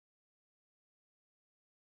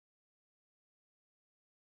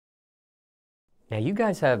Now, you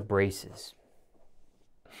guys have braces.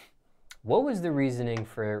 What was the reasoning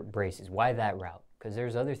for braces? Why that route? Because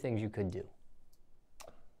there's other things you could do.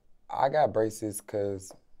 I got braces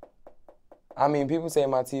because, I mean, people say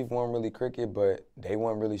my teeth weren't really crooked, but they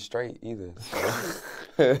weren't really straight either.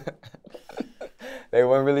 So. They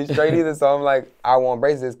weren't really straight either, so I'm like, I want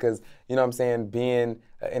braces because, you know what I'm saying, being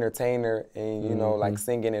an entertainer and, you know, like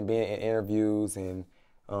singing and being in interviews and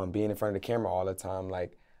being in front of the camera all the time,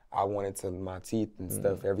 like, I wanted to, my teeth and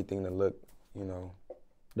stuff, everything to look, you know,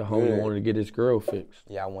 The homie wanted to get his grill fixed.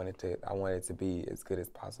 Yeah, I wanted it to be as good as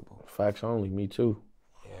possible. Facts only, me too.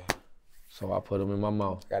 Yeah. So I put them in my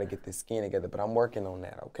mouth. Got to get this skin together, but I'm working on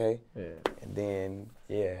that, okay? Yeah. And then,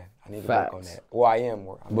 yeah, I need to Facts. work on that. Well, I am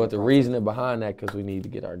working. But the reasoning behind that, because we need to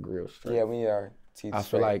get our grill straight. Yeah, we need our teeth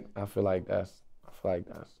straight. I feel like that's.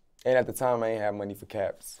 And at the time, I ain't have money for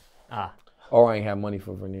caps. Or I ain't have money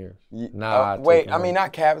for veneers. Wait, I mean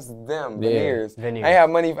not caps, veneers. I ain't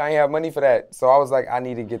have money for that. So I was like, I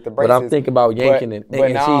need to get the braces. But I'm thinking about yanking it.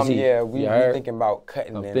 But now we thinking about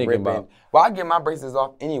cutting and ripping. Well, I get my braces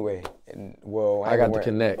off anyway. And, well, I got the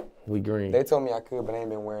connect. We green. They told me I could, but I ain't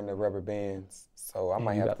been wearing the rubber bands. So I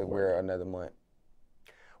might have to wear another month.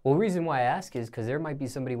 Well, the reason why I ask is because there might be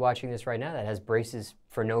somebody watching this right now that has braces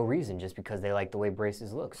for no reason, just because they like the way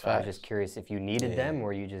braces look. So I was just curious if you needed them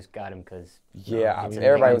or you just got them because. Yeah,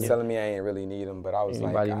 everybody was telling me I ain't really need them, but I was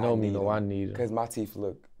like, anybody know me know I need them. Because my teeth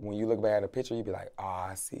look, when you look back at a picture, you be like, oh,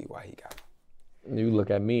 I see why he got them. You look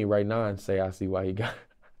at me right now and say, I see why he got them.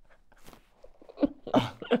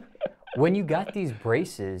 When you got these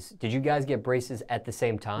braces, did you guys get braces at the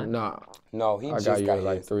same time? Nah. No, he just got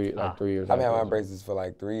like 3 years. I've had my braces for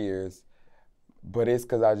like 3 years, but it's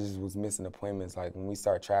because I just was missing appointments. Like when we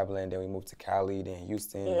start traveling, then we moved to Cali, then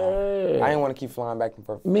Houston. I didn't want to keep flying back and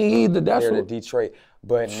forth. Me either. That's to Detroit.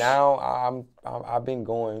 But now I've been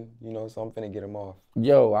going, you know, so I'm finna get them off.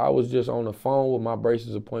 Yo, I was just on the phone with my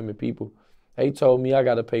braces appointment people. They told me I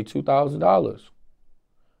got to pay $2,000.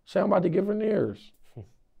 Say I'm about to get veneers.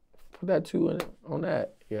 Put that on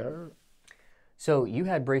that. Yeah. So you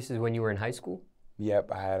had braces when you were in high school? Yep,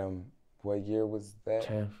 I had them. What year was that?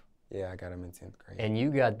 10th. Yeah, I got them in 10th grade. And you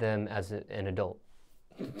got them as an adult?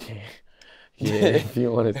 Yeah, if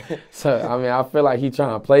you want to. So, I mean, I feel like he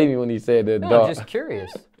trying to play me when he said the adult. No, I'm just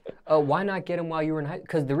curious. Why not get them while you were in high school?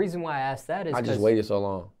 Because the reason why I asked that is I just waited so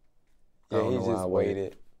long. Yeah, he just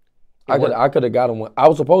waited. I could have got them. I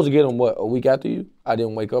was supposed to get them, what, a week after you? I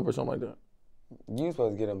didn't wake up or something like that? You was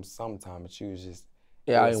supposed to get them sometime, but you was just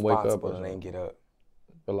I didn't wake up and ain't get up.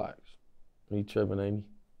 Relax. Me tripping, ain't he?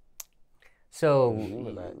 So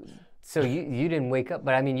you didn't wake up,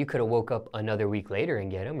 but I mean, you could have woke up another week later and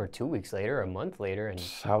get them, or 2 weeks later, or a month later. And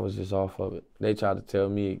I was just off of it. They tried to tell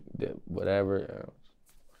me that whatever.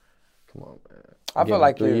 Come on, man. I feel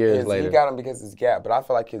like 3 years later, he got him because his gap, but I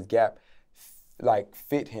feel like his gap like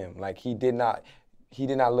fit him. Like he did not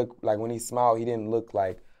look like when he smiled, he didn't look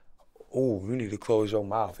like, oh, you need to close your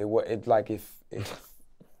mouth. It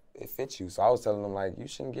fits you. So I was telling him like, you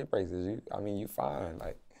shouldn't get braces. You fine.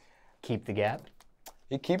 Like, keep the gap.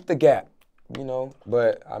 You keep the gap, you know.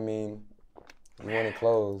 But I mean, you want it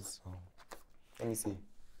closed. So. Let me see.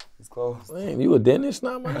 It's closed. Man, you a dentist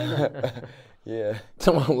now, man? Yeah.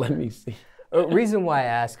 Come on, let me see. Reason why I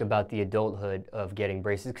ask about the adulthood of getting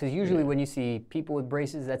braces, because usually when you see people with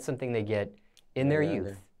braces, that's something they get in their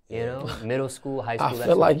youth. You know, middle school, high school. I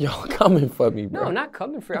feel like y'all coming for me, bro. No, I'm not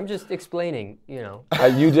coming for you. I'm just explaining, you know.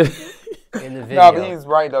 You just in the video. No, but he's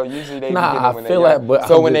right though. Usually they get them when they're young. But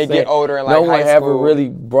so when they get older and like no one high school, ever really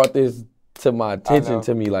brought this to my attention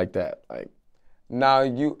to me like that. Like, now I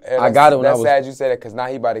got it when I was. That's sad you said that because now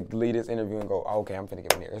he about to lead this interview and go, oh, okay, I'm finna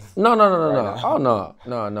get veneers. No. Oh no.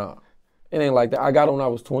 It ain't like that. I got it when I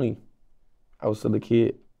was 20. I was still a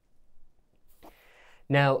kid.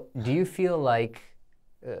 Now, do you feel like,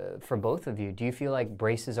 for both of you, do you feel like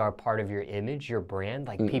braces are part of your image, your brand?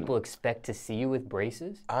 Like people expect to see you with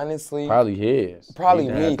braces? Honestly, probably his. Probably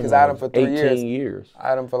me, because I had them for 3 years. 18 years. I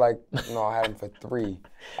had them for I had them for 3.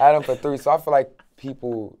 I had them for 3, so I feel like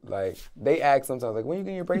people, like, they ask sometimes, like, when you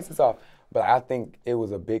getting your braces off? But I think it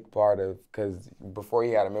was a big part of, because before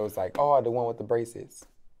he had them, it was like, oh, the one with the braces.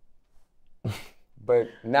 But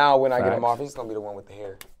now when I get them off, it's just going to be the one with the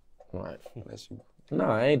hair. Right. Unless you...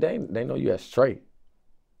 No, they know you as straight.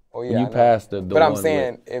 Oh, yeah, you passed the but I'm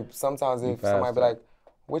saying, if somebody be like,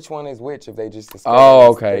 which one is which, if they just display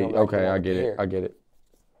okay, I get it.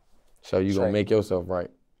 So you going to make yourself right.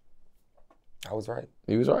 I was right.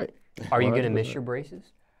 He was right. Are you going to miss your braces?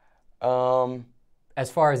 As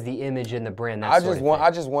far as the image and the brand, I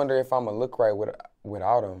just wonder if I'm going to look right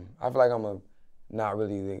without them. I feel like I'm going to not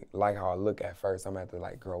really like how I look at first. I'm gonna have to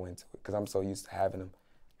like grow into it because I'm so used to having them,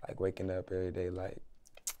 like waking up every day like.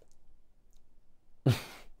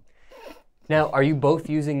 Now, are you both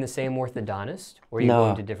using the same orthodontist, or are you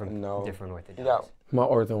going to different orthodontists? Yeah. My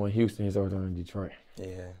ortho in Houston, his ortho in Detroit.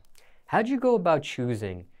 Yeah. How'd you go about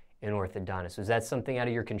choosing an orthodontist? Was that something out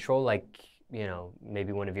of your control, like, you know,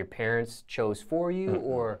 maybe one of your parents chose for you,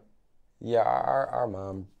 or? Yeah, our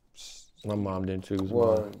mom. My mom didn't choose.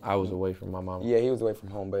 I was away from my mom. Yeah, he was away from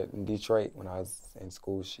home, but in Detroit, when I was in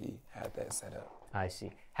school, she had that set up. I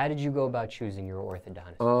see. How did you go about choosing your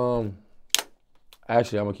orthodontist?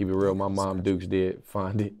 Actually, I'm gonna keep it real. My mom, Dukes, did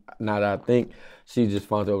find it. Now that I think, she just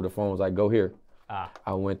found it over the phone. Was like, go here.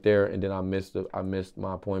 I went there, and then I missed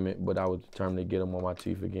my appointment, but I was determined to get them on my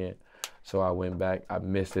teeth again. So I went back. I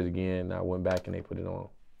missed it again. I went back, and they put it on.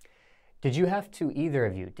 Did you have to, either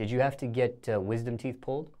of you, did you have to get wisdom teeth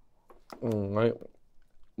pulled? Right.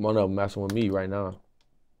 One of them messing with me right now.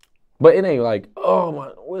 But it ain't like, oh,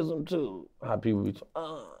 my wisdom tooth. How people be,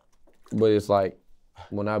 But it's like,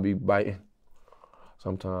 when I be biting,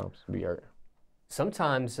 sometimes it be hurting.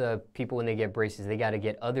 Sometimes people, when they get braces, they got to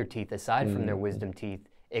get other teeth aside from their wisdom teeth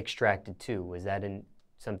extracted too. Was that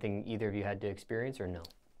something either of you had to experience or no?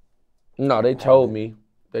 No, they told me.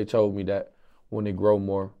 They told me that when they grow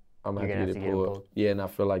more, I'm going to have to get it pulled. Yeah, and I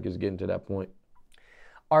feel like it's getting to that point.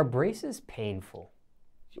 Are braces painful?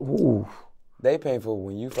 Ooh. They painful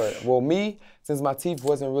when you first. Well, me, since my teeth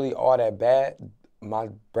wasn't really all that bad, my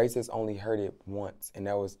braces only hurted once, and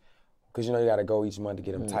that was because you know you got to go each month to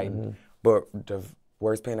get them tightened. But the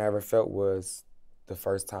worst pain I ever felt was the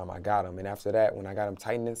first time I got them, and after that, when I got them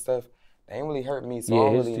tightened and stuff, they ain't really hurt me, so I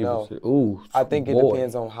don't really know. I think it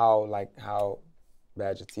depends on how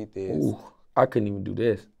bad your teeth is. Ooh. I couldn't even do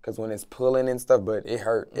this. Because when it's pulling and stuff, but it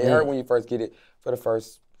hurt. It hurt when you first get it for the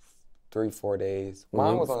first 3-4 days.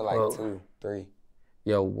 Mine was only like 2, 3.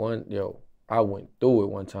 I went through it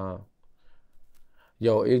one time.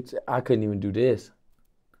 I couldn't even do this.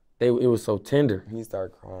 It was so tender. He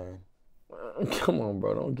started crying. Come on,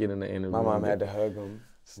 bro, don't get in the interview. My mom had to hug him.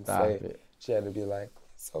 Stop it. She had to be like,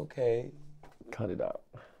 it's okay. Cut it out.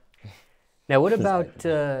 Now, what about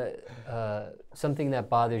something that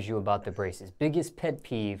bothers you about the braces? Biggest pet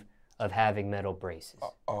peeve of having metal braces?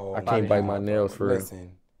 I can't bite my nails for real.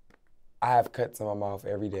 Listen, I have cuts in my mouth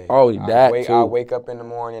every day. Oh, that too. I wake up in the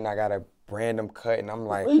morning, I got a random cut, and I'm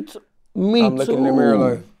like, me I'm looking in the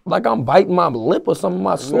mirror like I'm biting my lip or something in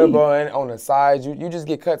my sleep. Bro, and on the sides, you just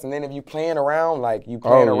get cuts, and then if you playing around, like you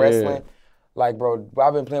playing wrestling, like, bro,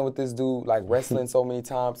 I've been playing with this dude, like wrestling so many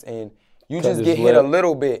times, and you just get hit a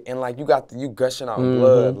little bit, and like you gushing out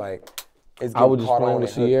blood, like it's getting caught on the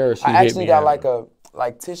Sierra. I actually got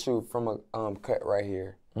like tissue from a cut right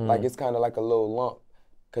here, like it's kind of like a little lump,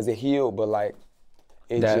 cause it healed, but like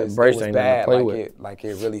it was bad, like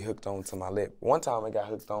it really hooked onto my lip. One time it got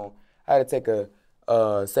hooked on, I had to take a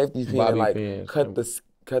safety pin and like cut the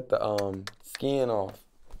skin off.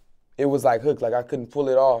 It was like hooked, like I couldn't pull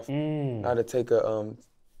it off. I had to take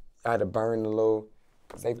I had to burn the little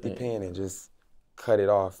safety pin and just cut it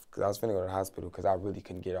off because I was finna go to the hospital because I really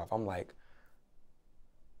couldn't get it off. I'm like,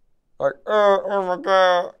 oh my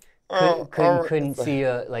God. Couldn't see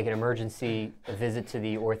like an emergency visit to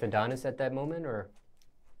the orthodontist at that moment, or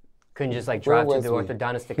couldn't just like drive to the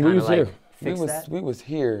orthodontist to kind of like fix that? We was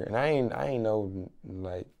here, and I ain't know,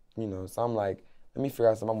 like, you know, so I'm like, let me figure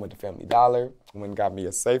out something. I went to Family Dollar, went and got me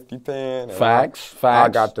a safety pin. Facts. I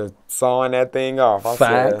got to sawing that thing off.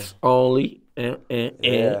 Facts only.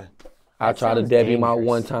 Yeah. I tried to dab him out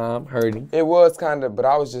one time, hurt him. It was kind of, but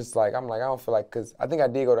I was just like, I don't feel like, because I think I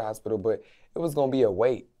did go to the hospital, but it was going to be a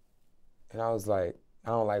wait. And I was like, I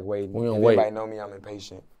don't like waiting. We don't wait. Everybody know me, I'm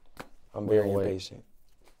impatient. I'm very impatient.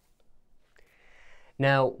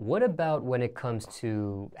 Now, what about when it comes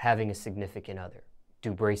to having a significant other?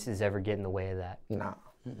 Do braces ever get in the way of that? Nah.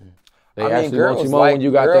 They actually want you more when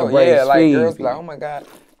you got that brace. Yeah, like girls be like, oh my God,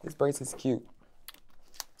 this brace is cute.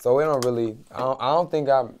 So it don't really, I don't think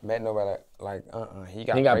I met nobody like, he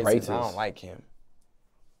got braces. I don't like him.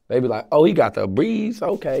 They be like, oh, he got the breeze,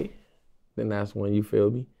 okay. Then that's when you feel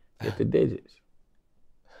me, get the digits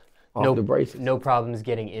off the braces. No problems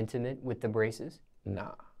getting intimate with the braces?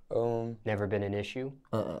 Nah. Never been an issue?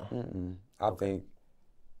 I think,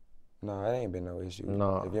 no, it ain't been no issue.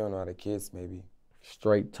 No. If you don't know how to kiss, maybe.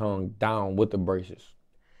 Straight tongue down with the braces.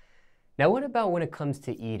 Now, what about when it comes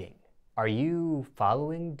to eating? Are you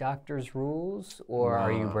following doctor's rules, or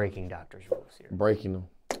are you breaking doctor's rules here? Breaking them.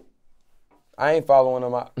 I ain't following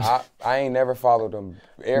them. I ain't never followed them.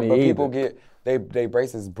 But people get, they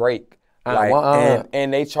braces break. Like,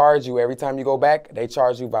 and they charge you every time you go back. They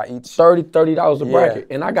charge you by each $30 a bracket,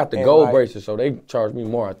 and I got the gold braces, so they charge me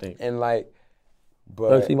more, I think. And like,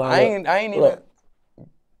 but I ain't even.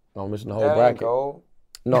 I'm missing the whole bracket. Gold.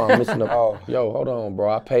 No, I'm missing the. Yo, hold on,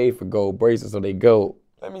 bro. I paid for gold braces, so they gold.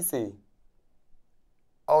 Let me see.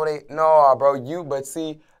 Oh, no, bro. But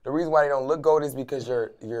see, the reason why they don't look gold is because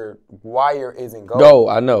your wire isn't gold. Gold,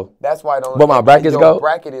 I know. That's why I don't. But my bracket's gold. Your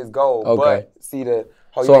bracket is gold. Okay. But see the.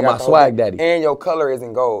 So my swag daddy. And your color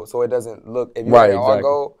isn't gold, so it doesn't look. If you got it all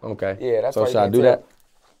gold. Okay. Yeah, that's so why. So should I do that?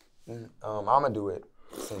 I'm gonna do it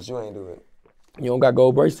since you ain't do it. You don't got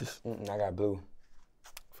gold braces. I got blue.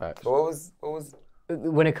 Facts. But what was?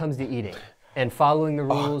 When it comes to eating and following the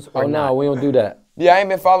rules or no, not? we don't do that. Yeah, I ain't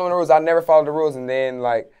been following the rules. I never followed the rules, and then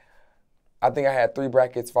like, I think I had 3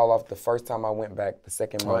 brackets fall off the first time I went back the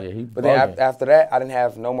second month. Yeah, but then after that, I didn't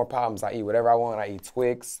have no more problems. I eat whatever I want. I eat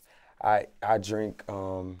Twix. I drink.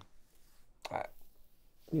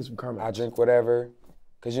 Need some caramel. I drink whatever,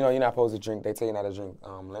 cause you know you're not supposed to drink. They tell you not to drink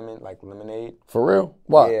like lemonade. For real?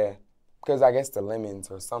 Why? Yeah, cause I guess the lemons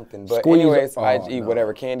or something. But Squeeze anyways, I eat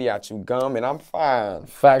whatever candy. I chew gum, and I'm fine.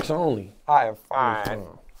 Facts only. I am fine.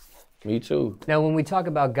 Me too. Now, when we talk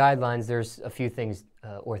about guidelines, there's a few things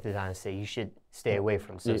orthodontists say you should stay away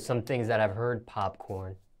from. So some things that I've heard: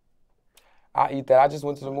 popcorn. I eat that. I just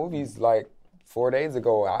went to the movies like 4 days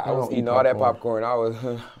ago. I was eating all that popcorn. I was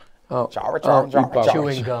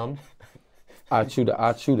chewing gum. I chew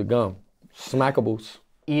the gum. Smackables.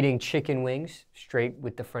 Eating chicken wings straight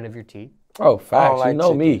with the front of your teeth. Oh, facts. Like you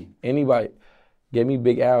know chicken. Me. Anybody, get me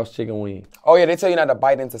Big Al's chicken wing. Oh yeah, they tell you not to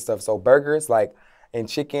bite into stuff. So burgers, like, and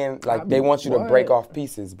chicken, like they want you to break off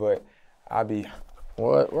pieces, but I be.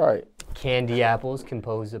 What? Right. Candy apples can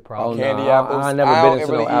pose a problem. Oh, candy apples. I never been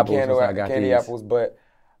into no apples since I got candy these. Apples, but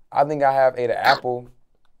I think I have ate an apple,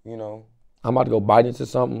 you know. I'm about to go bite into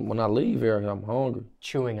something when I leave here because I'm hungry.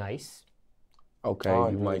 Chewing ice. Okay,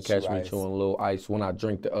 you might catch me chewing a little ice when I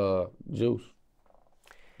drink the juice.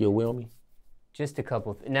 You will me? Just a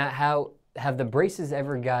couple. Now, how have the braces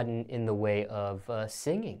ever gotten in the way of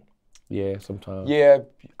singing? Yeah, sometimes. Yeah,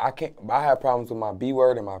 I have problems with my B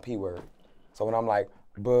word and my P word. So when I'm like,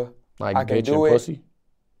 like I can bitch do and it. Pussy?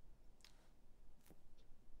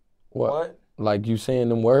 What? Like you saying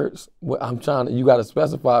them words? I'm trying to. You got to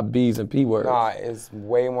specify B's and P words. Nah, it's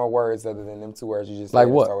way more words other than them 2 words you just like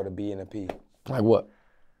said. What? Start with a B and a P. Like what?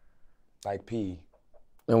 Like P.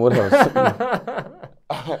 And what else?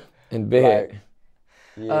 In bed.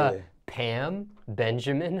 Like, yeah. Pam,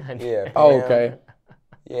 Benjamin. Yeah. Pam. Oh, okay.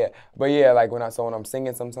 Yeah, but yeah, like when I'm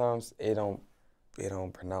singing, sometimes it don't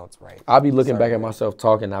pronounce right. I'll be looking back at myself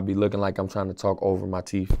talking. I'll be looking like I'm trying to talk over my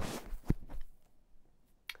teeth.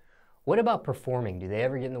 What about performing? Do they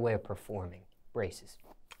ever get in the way of performing? Braces?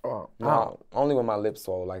 No, only when my lips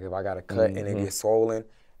swole. Like if I got a cut and it gets swollen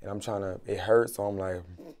and I'm trying to, it hurts, so I'm like,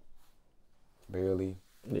 barely.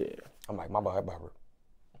 Yeah. I'm like, my butt hurt.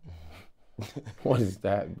 What is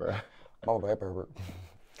that, bro? My butt hurt.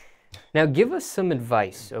 Now, give us some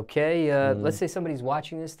advice, okay? Let's say somebody's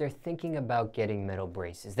watching this. They're thinking about getting metal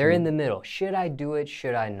braces. They're in the middle. Should I do it?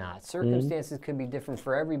 Should I not? Circumstances could be different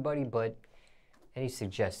for everybody, but any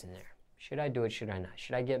suggestion there? Should I do it? Should I not?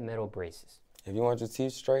 Should I get metal braces? If you want your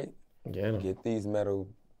teeth straight, get these metal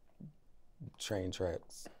train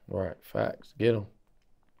tracks. Right, facts. Get them.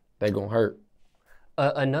 They gonna hurt.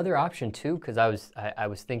 Another option too, because I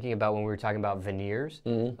was thinking about when we were talking about veneers.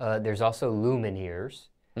 There's also lumineers.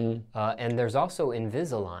 And there's also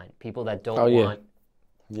Invisalign. People that don't want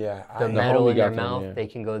the metal in their mouth, they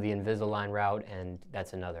can go the Invisalign route, and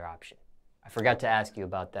that's another option. I forgot to ask you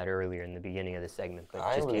about that earlier in the beginning of the segment, but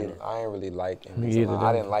I ain't really like Invisalign.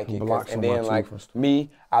 I didn't like it. And then like me,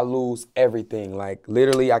 I lose everything. Like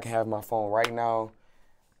literally, I can have my phone right now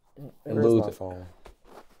and lose my phone.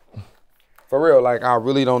 For real, like I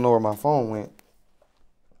really don't know where my phone went.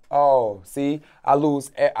 Oh, see, I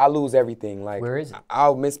lose everything. Like, where is it?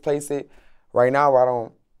 I'll misplace it. Right now,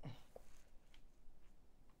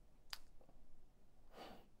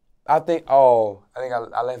 I think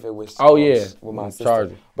I left it with with my sister.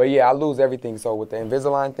 Charger. But yeah, I lose everything. So with the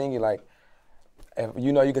Invisalign thing, you like,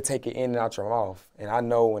 you know, you could take it in and out your mouth, and I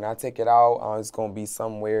know when I take it out, it's gonna be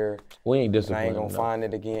somewhere. We ain't disciplined. And I ain't gonna find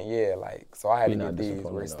it again. Yeah, like so I had to get these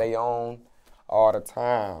where it stay on all the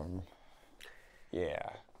time. Yeah.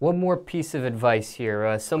 One more piece of advice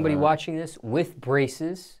here. Somebody watching this with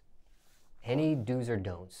braces, any do's or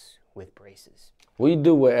don'ts with braces? We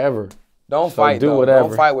do whatever. Don't fight, do whatever.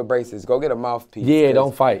 Don't fight with braces. Go get a mouthpiece. Yeah,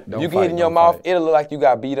 don't fight. You get hit in your mouth, it'll look like you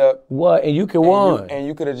got beat up. What? And you could won. And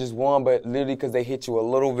you could have just won, but literally because they hit you a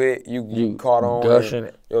little bit, you caught on. Gushing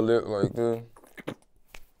it. Your lip like this.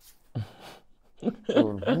 This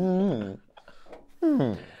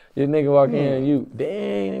nigga walk in and you,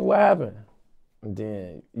 dang, what happened? And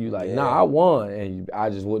then you like, nah, I won, and I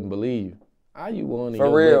just wouldn't believe. How you won?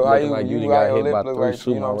 For real, how like you got hit by 3 like,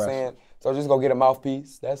 you know what I'm saying? So just go get a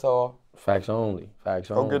mouthpiece. That's all. Facts only.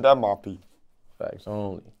 Facts only. Go get that mouthpiece. Facts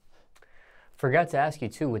only. Forgot to ask you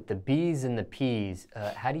too, with the B's and the P's,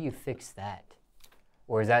 how do you fix that?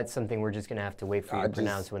 Or is that something we're just gonna have to wait for you to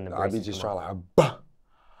pronounce when the braces I be just trying like bah,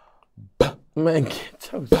 bah. Man,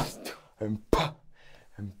 get your and bah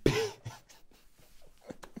and B.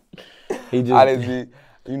 He just I just be,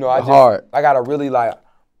 you know, I gotta really like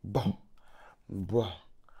bah, bah,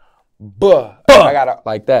 bah. I gotta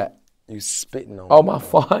like that. You spitting on Oh me. my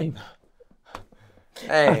fine.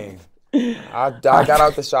 Dang. I got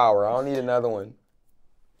out the shower. I don't need another one.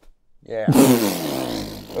 Yeah.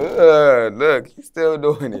 Look, he's still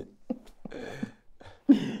doing it.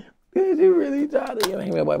 Did you really try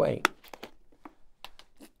to? Wait.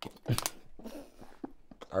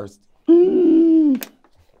 Thirsty.